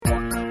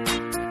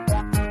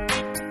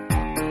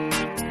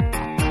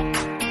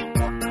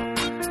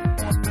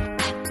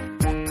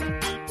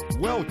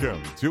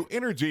Welcome to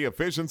Energy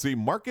Efficiency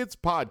Markets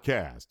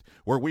Podcast,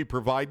 where we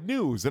provide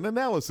news and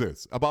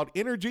analysis about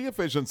energy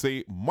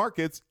efficiency,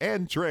 markets,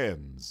 and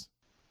trends.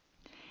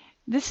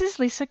 This is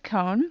Lisa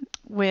Cohn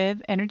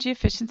with Energy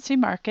Efficiency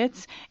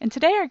Markets, and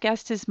today our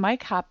guest is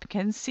Mike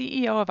Hopkins,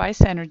 CEO of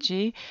ICE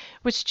Energy,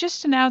 which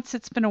just announced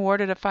it's been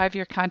awarded a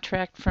 5-year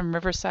contract from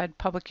Riverside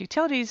Public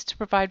Utilities to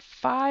provide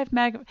 5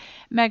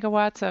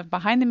 megawatts of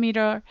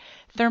behind-the-meter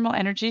thermal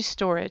energy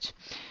storage.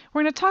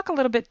 We're going to talk a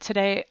little bit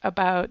today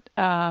about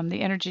the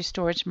energy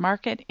storage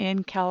market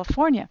in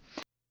California.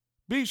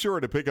 Be sure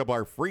to pick up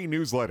our free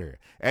newsletter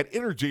at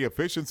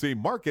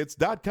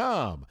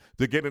energyefficiencymarkets.com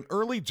to get an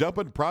early jump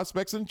on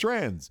prospects and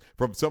trends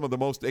from some of the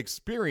most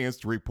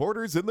experienced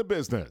reporters in the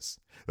business.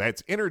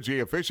 That's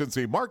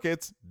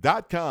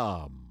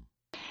energyefficiencymarkets.com.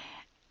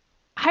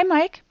 Hi,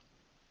 Mike.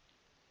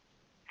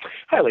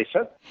 Hi,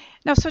 Lisa.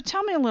 Now, so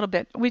tell me a little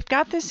bit. We've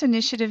got this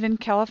initiative in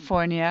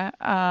California,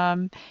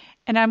 and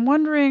I'm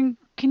wondering,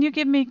 can you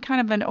give me kind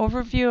of an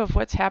overview of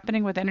what's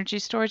happening with energy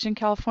storage in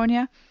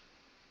California?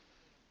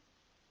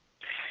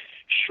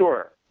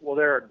 Sure. Well,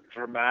 there are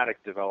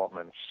dramatic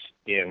developments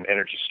in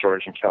energy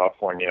storage in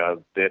California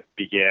that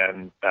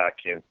began back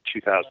in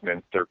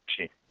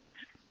 2013.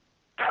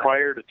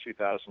 Prior to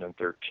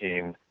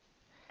 2013,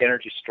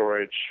 energy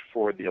storage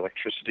for the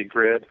electricity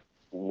grid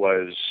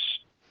was,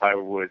 I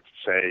would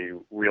say,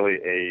 really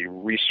a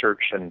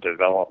research and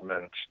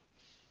development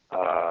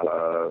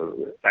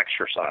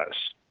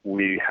exercise.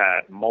 We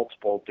had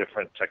multiple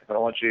different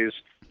technologies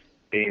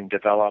being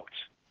developed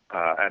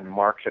and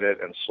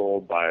marketed and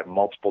sold by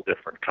multiple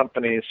different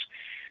companies,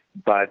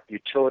 but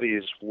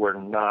utilities were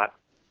not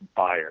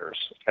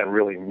buyers, and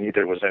really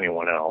neither was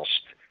anyone else,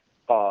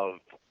 of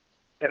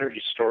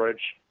energy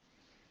storage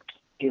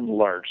in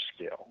large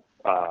scale.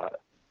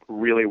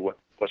 Really what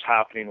was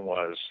happening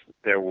was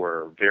there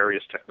were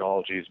various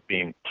technologies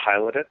being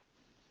piloted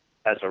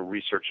as a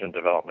research and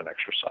development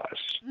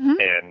exercise,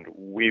 and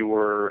we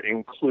were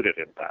included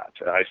in that.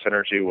 ICE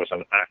Energy was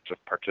an active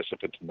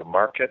participant in the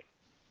market,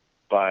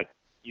 but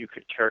you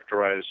could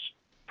characterize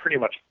pretty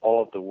much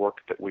all of the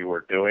work that we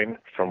were doing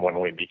from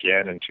when we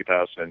began in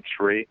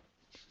 2003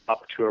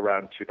 up to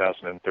around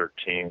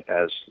 2013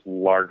 as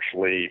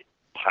largely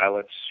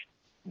pilots,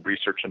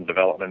 research and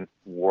development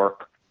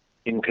work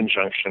in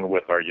conjunction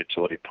with our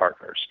utility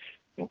partners.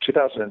 In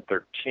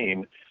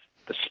 2013,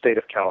 the state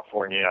of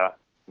California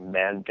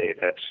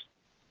mandated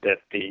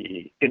that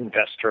the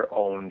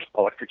investor-owned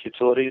electric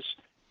utilities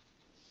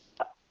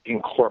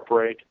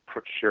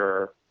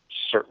procure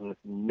certain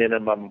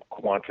minimum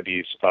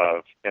quantities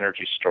of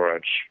energy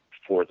storage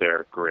for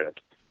their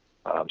grid,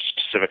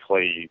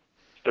 specifically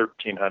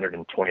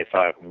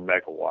 1,325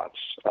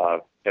 megawatts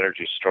of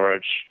energy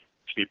storage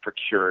to be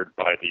procured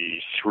by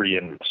the 3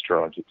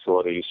 investor-owned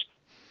utilities.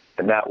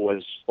 And that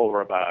was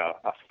over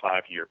about a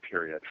 5-year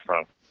period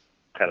from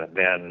kind of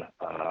then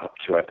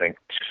to, I think,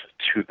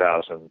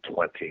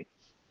 2020.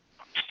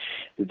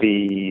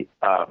 The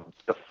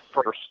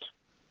first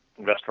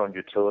investor-owned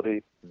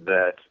utility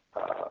that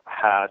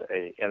had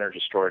a energy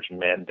storage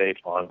mandate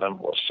on them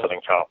was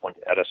Southern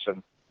California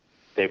Edison.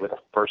 They were the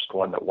first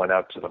one that went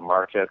out to the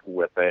market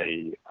with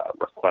a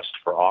request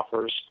for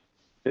offers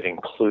that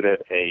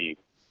included a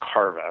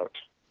carve-out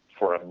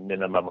for a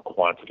minimum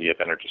quantity of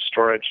energy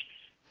storage,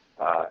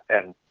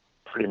 and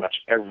pretty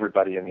much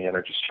everybody in the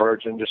energy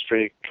storage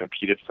industry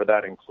competed for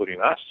that,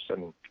 including us,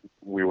 and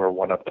we were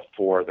one of the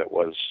 4 that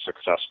was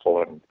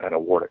successful and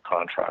awarded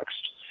contracts.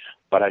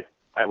 But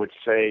I would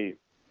say,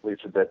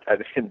 Lisa, that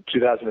in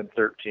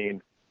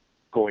 2013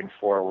 going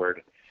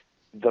forward,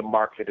 the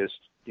market is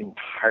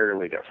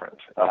entirely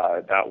different.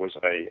 That was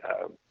a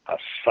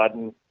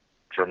sudden,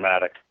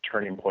 dramatic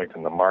turning point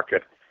in the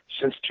market.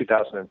 Since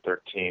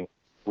 2013,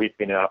 we've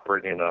been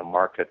operating in a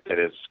market that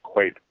is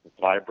quite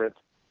vibrant.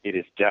 It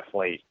is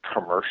definitely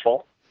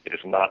commercial. It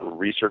is not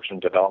research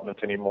and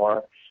development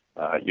anymore.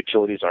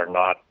 Utilities are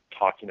not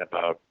talking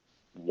about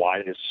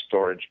why is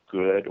storage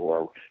good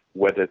or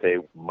whether they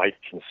might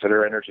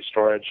consider energy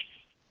storage.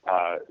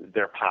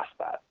 They're past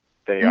that.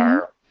 They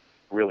are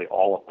really,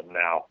 all of them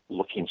now,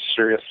 looking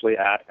seriously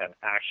at and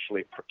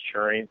actually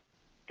procuring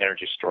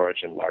energy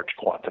storage in large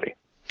quantity.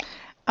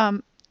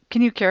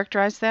 Can you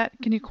characterize that?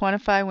 Can you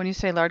quantify when you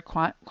say large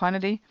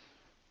quantity?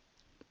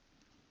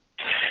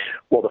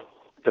 Well,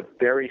 the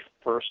very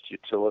first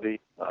utility,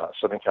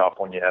 Southern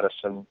California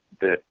Edison,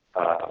 that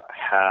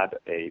had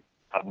a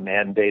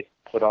mandate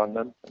put on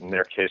them, in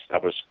their case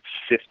that was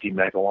 50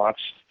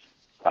 megawatts,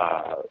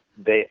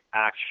 they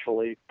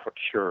actually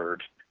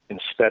procured,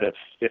 instead of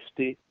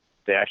 50,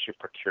 they actually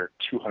procured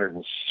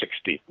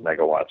 260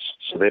 megawatts.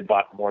 So they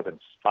bought more than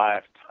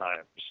 5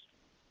 times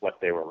what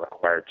they were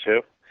required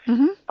to.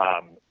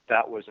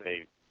 That was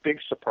a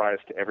big surprise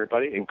to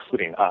everybody,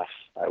 including us,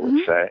 I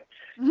would say.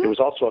 It was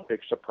also a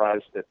big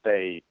surprise that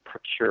they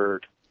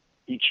procured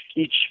each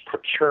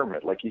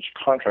procurement, like each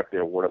contract they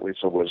awarded,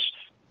 Lisa, was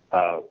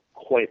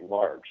quite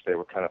large. They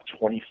were kind of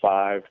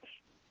 25,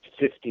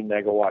 50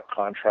 megawatt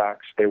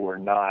contracts. They were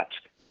not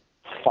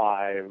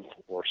 5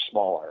 or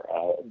smaller.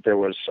 There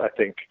was, I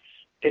think,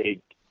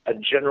 a a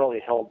generally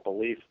held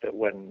belief that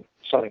when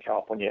Southern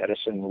California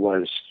Edison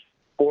was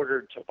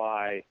ordered to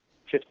buy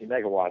 50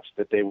 megawatts,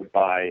 that they would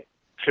buy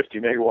 50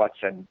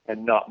 megawatts and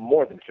not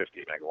more than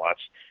 50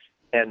 megawatts,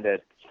 and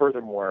that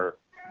furthermore,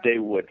 they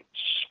would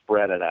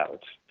spread it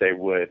out. They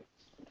would,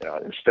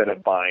 instead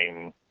of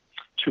buying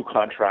 2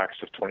 contracts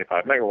of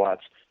 25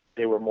 megawatts,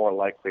 they were more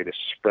likely to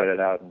spread it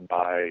out and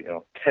buy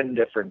 10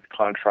 different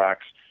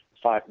contracts,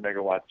 5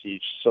 megawatts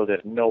each, so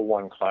that no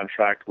one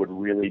contract would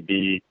really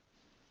be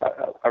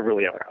a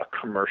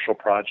commercial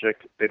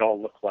project. They'd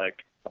all look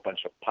like a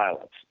bunch of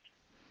pilots.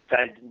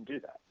 They didn't do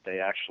that. They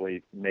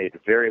actually made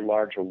very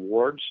large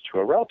awards to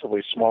a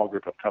relatively small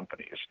group of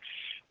companies,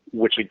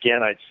 which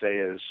again I'd say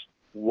is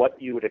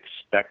what you would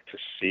expect to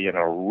see in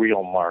a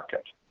real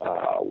market,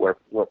 where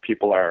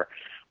people are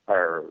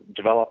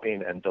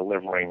developing and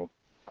delivering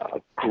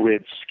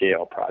grid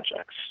scale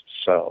projects.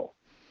 So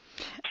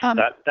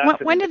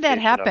when did that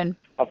happen?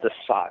 Of the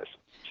size.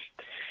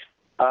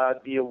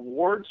 The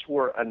awards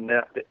were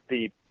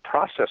the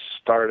process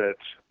started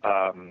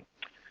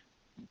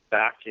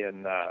back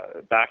in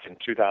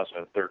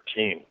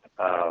 2013.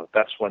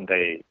 That's when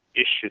they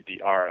issued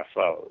the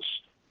RFOs,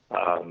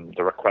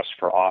 the request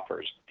for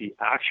offers. The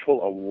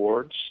actual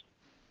awards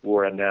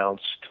were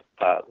announced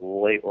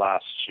late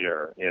last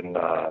year in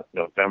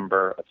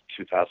November of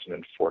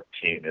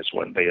 2014 is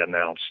when they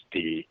announced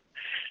the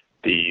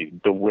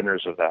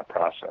winners of that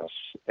process.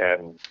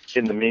 And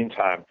in the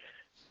meantime,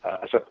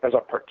 as a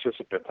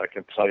participant, I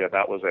can tell you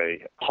that was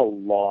a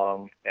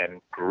long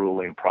and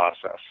grueling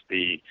process.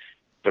 The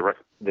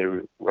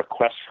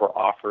request for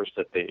offers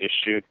that they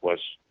issued was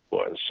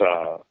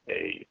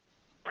a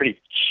pretty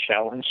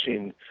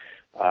challenging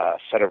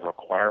set of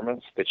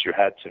requirements that you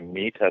had to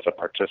meet as a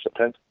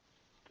participant.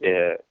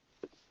 It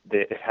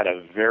had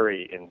a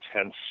very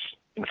intense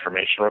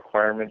information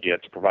requirement. You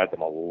had to provide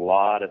them a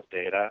lot of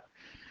data.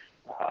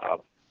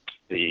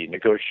 The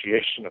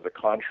negotiation of the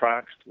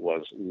contracts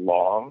was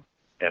long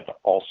and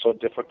also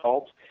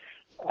difficult.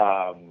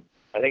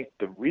 I think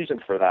the reason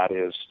for that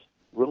is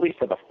really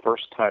for the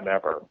first time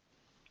ever,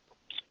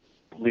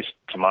 at least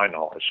to my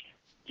knowledge,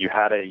 you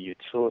had a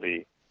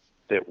utility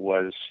that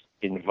was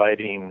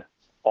inviting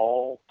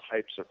all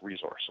types of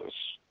resources,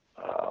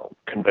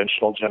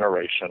 conventional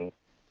generation,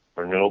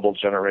 renewable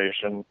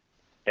generation,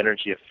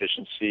 energy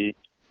efficiency,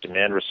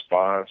 demand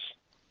response,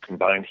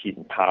 combined heat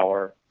and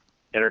power,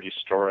 energy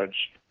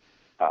storage,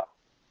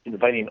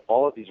 inviting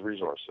all of these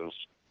resources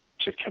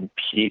to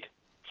compete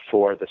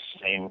for the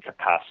same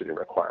capacity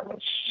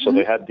requirements. So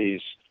they had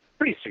these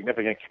pretty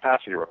significant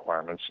capacity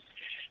requirements,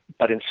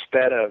 but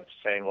instead of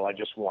saying, well, I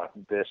just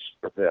want this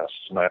for this,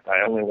 and I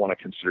only want to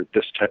consider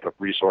this type of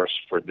resource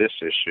for this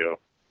issue,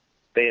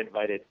 they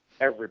invited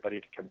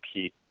everybody to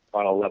compete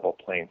on a level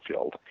playing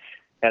field.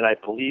 And I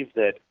believe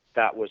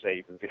that was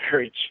a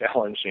very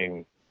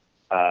challenging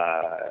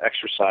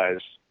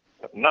exercise,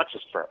 not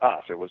just for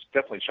us. It was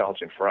definitely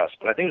challenging for us,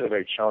 but I think it was a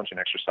very challenging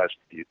exercise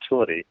for the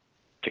utility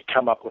to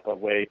come up with a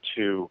way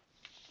to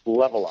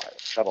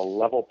levelize, have a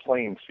level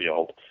playing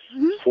field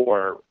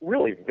for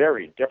really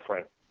very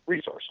different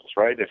resources,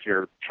 right? If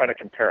you're trying to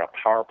compare a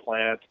power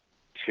plant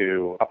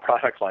to a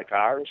product like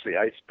ours, the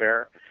Ice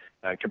Bear,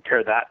 and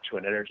compare that to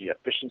an energy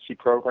efficiency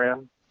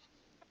program,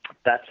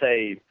 that's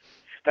a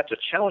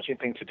challenging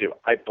thing to do.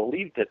 I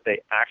believe that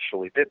they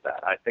actually did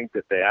that. I think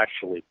that they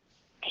actually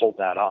pulled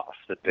that off,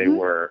 that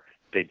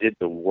they did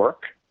the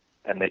work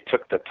and they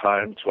took the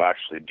time to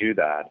actually do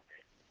that.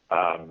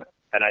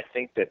 And I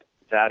think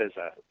that is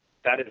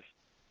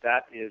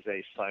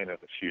a sign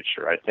of the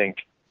future. I think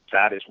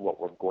that is what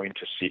we're going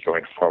to see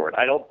going forward.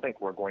 I don't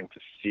think we're going to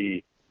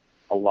see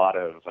a lot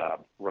of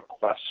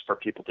requests for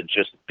people to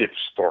just bid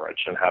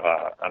storage and have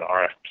an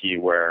RFP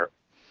where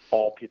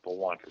all people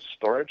want is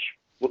storage.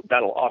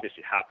 That'll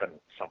obviously happen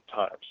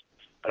sometimes.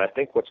 But I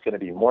think what's going to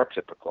be more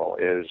typical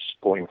is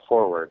going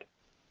forward,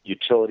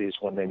 utilities,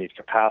 when they need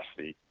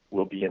capacity,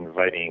 will be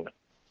inviting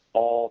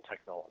all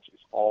technologies,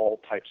 all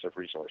types of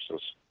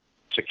resources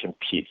to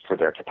compete for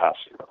their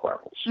capacity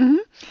requirements.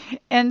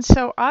 And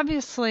so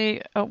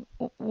obviously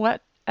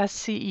what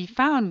SCE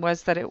found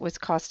was that it was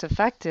cost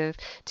effective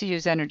to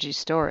use energy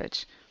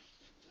storage.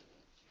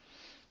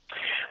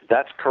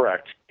 That's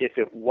correct. If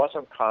it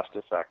wasn't cost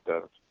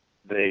effective,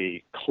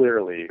 they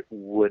clearly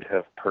would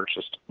have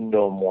purchased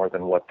no more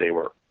than what they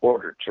were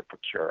ordered to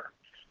procure.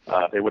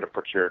 They would have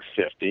procured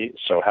 50.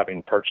 So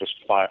having purchased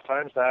 5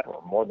 times that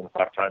or more than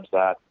 5 times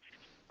that,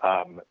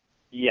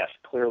 yes,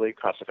 clearly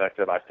cost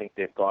effective. I think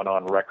they've gone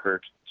on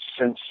record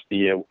since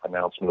the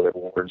announcement of the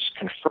awards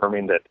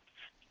confirming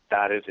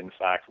that is in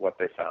fact what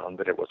they found,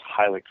 that it was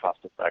highly cost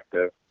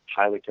effective,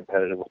 highly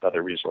competitive with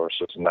other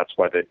resources, and that's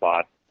why they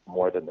bought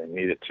more than they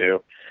needed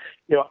to.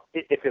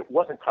 If it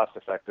wasn't cost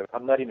effective,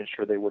 I'm not even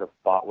sure they would have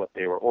bought what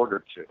they were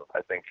ordered to.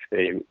 I think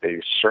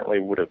they certainly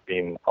would have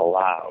been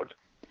allowed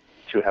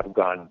to have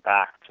gone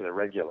back to the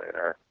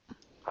regulator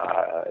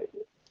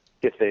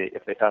if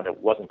they found it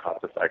wasn't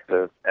cost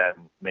effective and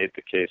made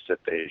the case that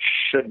they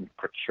shouldn't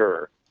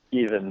procure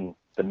even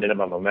the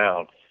minimum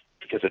amount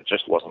because it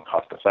just wasn't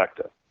cost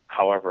effective.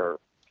 However,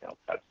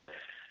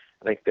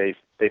 I think they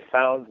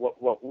found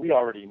what we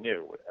already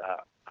knew.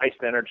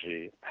 Iced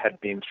Energy had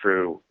been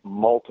through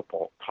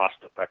multiple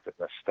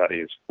cost-effectiveness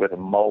studies with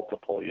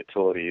multiple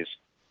utilities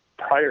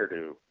prior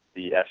to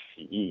the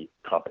SCE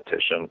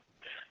competition,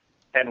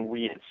 and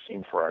we had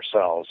seen for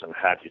ourselves and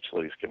had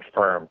utilities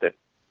confirm that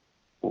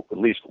at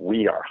least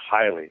we are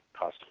highly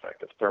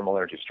cost-effective. Thermal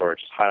energy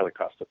storage is highly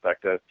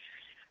cost-effective.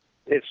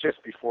 It's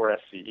just before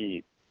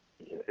SCE,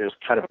 it was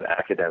kind of an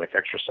academic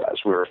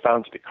exercise. We were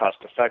found to be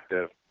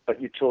cost-effective, but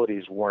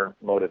utilities weren't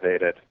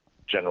motivated,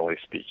 generally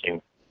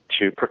speaking,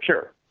 to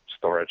procure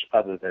storage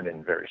other than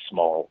in very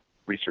small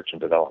research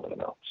and development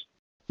amounts.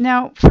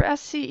 Now, for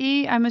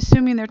SCE, I'm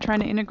assuming they're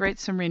trying to integrate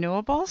some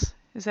renewables.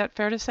 Is that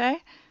fair to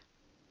say?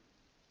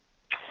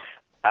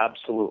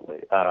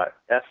 Absolutely.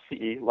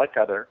 SCE, like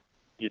other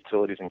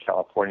utilities in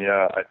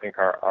California, I think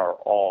are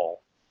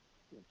all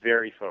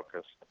very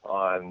focused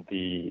on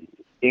the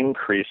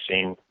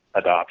increasing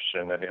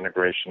adoption and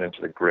integration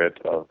into the grid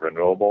of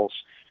renewables.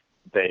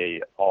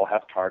 They all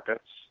have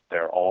targets.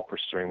 They're all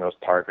pursuing those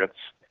targets.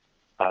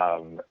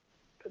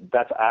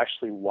 That's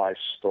actually why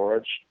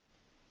storage,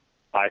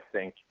 I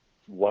think,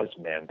 was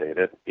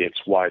mandated.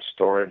 It's why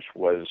storage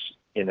was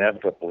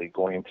inevitably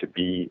going to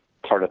be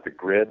part of the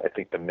grid. I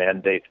think the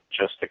mandate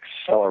just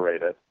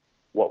accelerated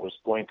what was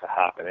going to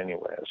happen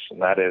anyways,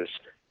 and that is,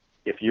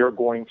 if you're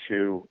going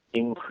to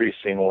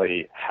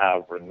increasingly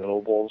have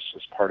renewables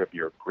as part of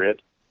your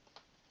grid,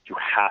 you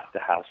have to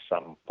have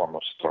some form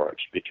of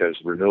storage, because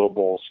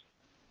renewables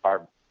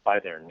are, by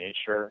their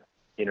nature,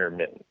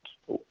 intermittent.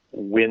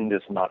 Wind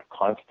is not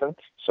constant,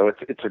 so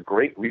it's a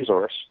great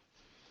resource,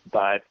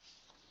 but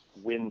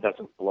wind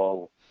doesn't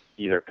blow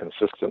either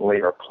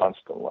consistently or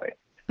constantly.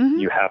 Mm-hmm.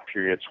 You have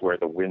periods where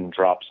the wind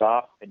drops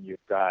off, and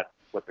you've got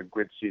what the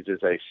grid sees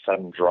as a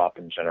sudden drop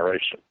in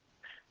generation.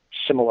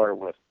 Similar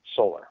with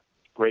solar.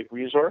 Great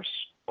resource,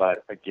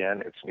 but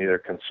again, it's neither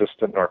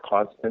consistent nor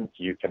constant.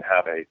 You can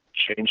have a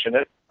change in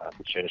it.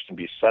 The change can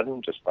be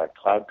sudden, just by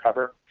cloud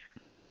cover.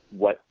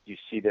 What you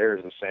see there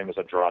is the same as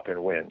a drop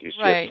in wind. You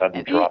see a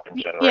sudden drop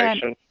in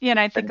generation. Yeah, and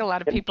I think a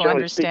lot of people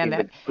understand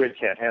that. The grid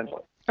can't handle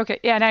it. Okay,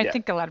 yeah, and I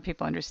think a lot of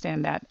people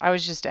understand that. I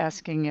was just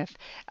asking if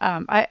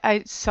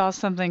I saw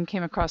something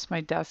came across my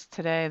desk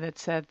today that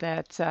said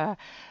that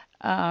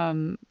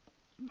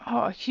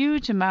a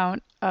huge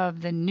amount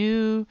of the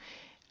new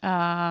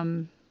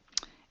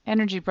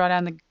energy brought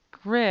on the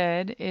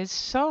grid is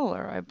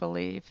solar, I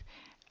believe.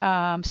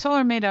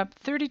 Solar made up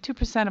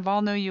 32% of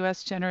all new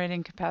U.S.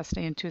 generating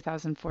capacity in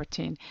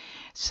 2014.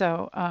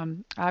 So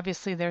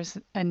obviously there's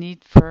a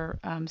need for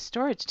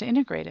storage to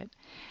integrate it.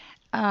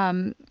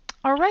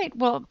 All right.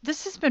 Well,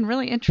 this has been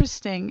really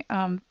interesting.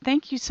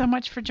 Thank you so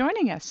much for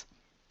joining us.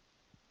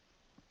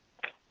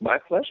 My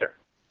pleasure.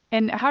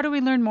 And how do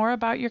we learn more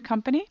about your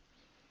company?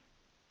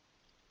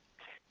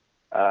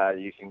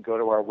 You can go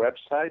to our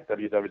website,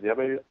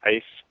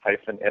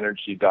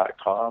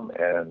 www.ice-energy.com,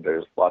 and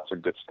there's lots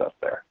of good stuff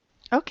there.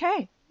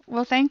 Okay.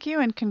 Well, thank you,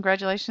 and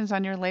congratulations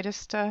on your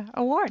latest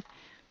award.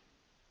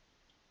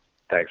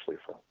 Thanks,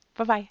 Lisa.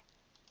 Bye-bye.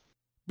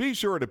 Be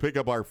sure to pick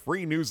up our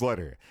free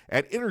newsletter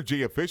at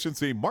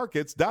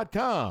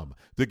energyefficiencymarkets.com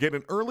to get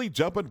an early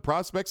jump in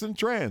prospects and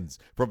trends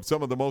from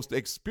some of the most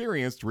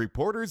experienced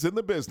reporters in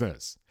the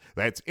business.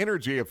 That's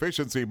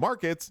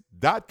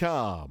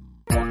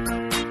energyefficiencymarkets.com.